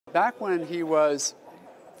Back when he was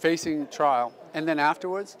facing trial, and then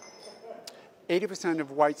afterwards, 80%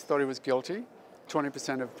 of whites thought he was guilty,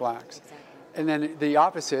 20% of blacks. Exactly. And then the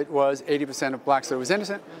opposite was 80% of blacks thought he was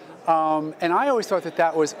innocent. And I always thought that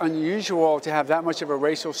that was unusual to have that much of a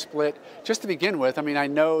racial split just to begin with. I mean, I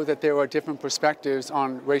know that there were different perspectives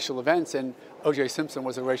on racial events, and O.J. Simpson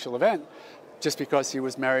was a racial event just because he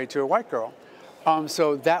was married to a white girl.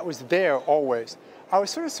 So that was there always. I was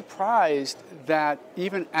sort of surprised that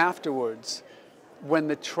even afterwards, when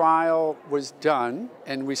the trial was done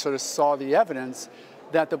and we sort of saw the evidence,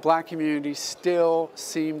 that the black community still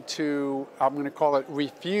seemed to, I'm going to call it,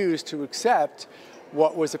 refuse to accept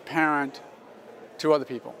what was apparent to other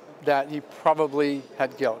people, that he probably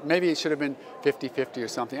had guilt. Maybe it should have been 50-50 or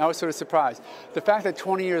something. I was sort of surprised. The fact that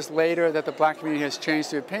 20 years later that the black community has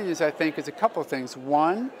changed their opinions, I think, is a couple of things.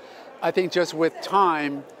 One, I think just with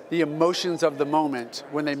time, the emotions of the moment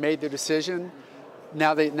when they made their decision,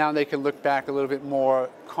 now they can look back a little bit more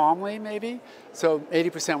calmly, maybe. So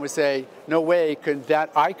 80% would say, no way could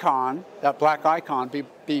that icon, that black icon,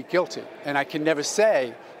 be guilty. And I can never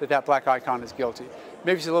say that that black icon is guilty.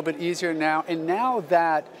 Maybe it's a little bit easier now. And now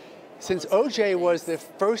that, since O.J. was the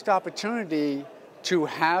first opportunity to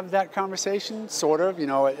have that conversation, sort of, you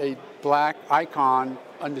know, a black icon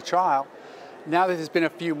under trial, now that there's been a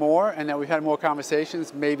few more and that we've had more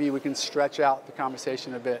conversations, maybe we can stretch out the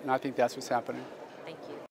conversation a bit. And I think that's what's happening.